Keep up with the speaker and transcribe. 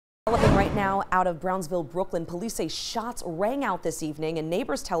Developing right now out of Brownsville, Brooklyn, police say shots rang out this evening, and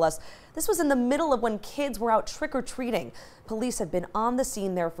neighbors tell us this was in the middle of when kids were out trick-or-treating. Police have been on the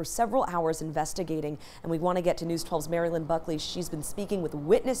scene there for several hours investigating, and we want to get to News 12's Mary Lynn Buckley. She's been speaking with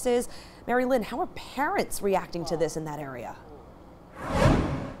witnesses. Mary Lynn, how are parents reacting to this in that area?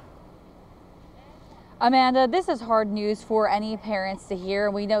 Amanda, this is hard news for any parents to hear.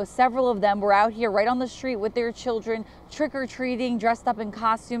 We know several of them were out here right on the street with their children, trick-or-treating, dressed up in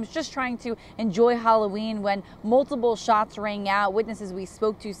costumes, just trying to enjoy Halloween when multiple shots rang out. Witnesses we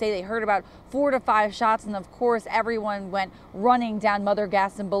spoke to say they heard about 4 to 5 shots, and of course everyone went running down Mother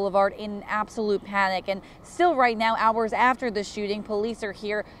Gaston Boulevard in absolute panic. And still right now, hours after the shooting, police are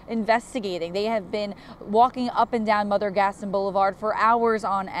here investigating. They have been walking up and down Mother Gaston Boulevard for hours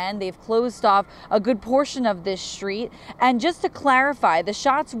on end. They've closed off a good portion of this street. And just to clarify, the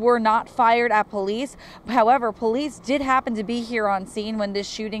shots were not fired at police. However, police did happen to be here on scene when this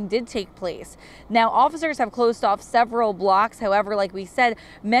shooting did take place. Now, officers have closed off several blocks. However, like we said,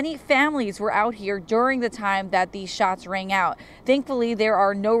 many families were out here during the time that these shots rang out. Thankfully, there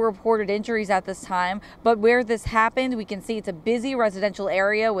are no reported injuries at this time, but where this happened, we can see it's a busy residential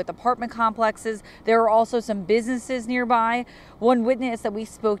area with apartment complexes. There are also some businesses nearby. One witness that we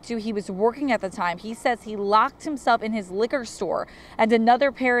spoke to, he was working at the time. He says he locked himself in his liquor store, and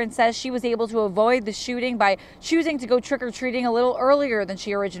another parent says she was able to avoid the shooting by choosing to go trick-or-treating a little earlier than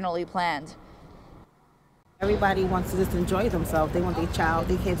she originally planned. Everybody wants to just enjoy themselves. They want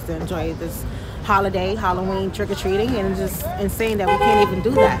their kids to enjoy this holiday, Halloween, trick-or-treating, and it's just insane that we can't even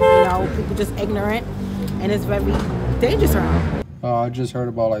do that. You know, people just ignorant, and it's very dangerous around. I just heard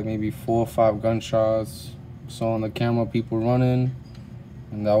about like maybe 4 or 5 gunshots. Saw on the camera people running,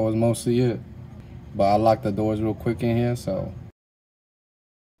 and that was mostly it. But I locked the doors real quick in here, so.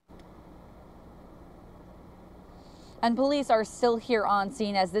 And police are still here on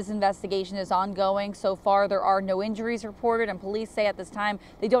scene as this investigation is ongoing. So far, there are no injuries reported, and police say at this time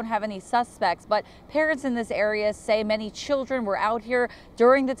they don't have any suspects. But parents in this area say many children were out here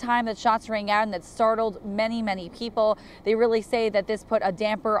during the time that shots rang out, and that startled many, many people. They really say that this put a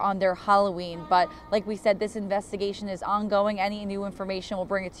damper on their Halloween. But like we said, this investigation is ongoing. Any new information, we'll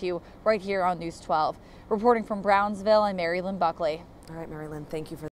bring it to you right here on News 12. Reporting from Brownsville, I'm Mary Lynn Buckley. All right, Mary Lynn, thank you for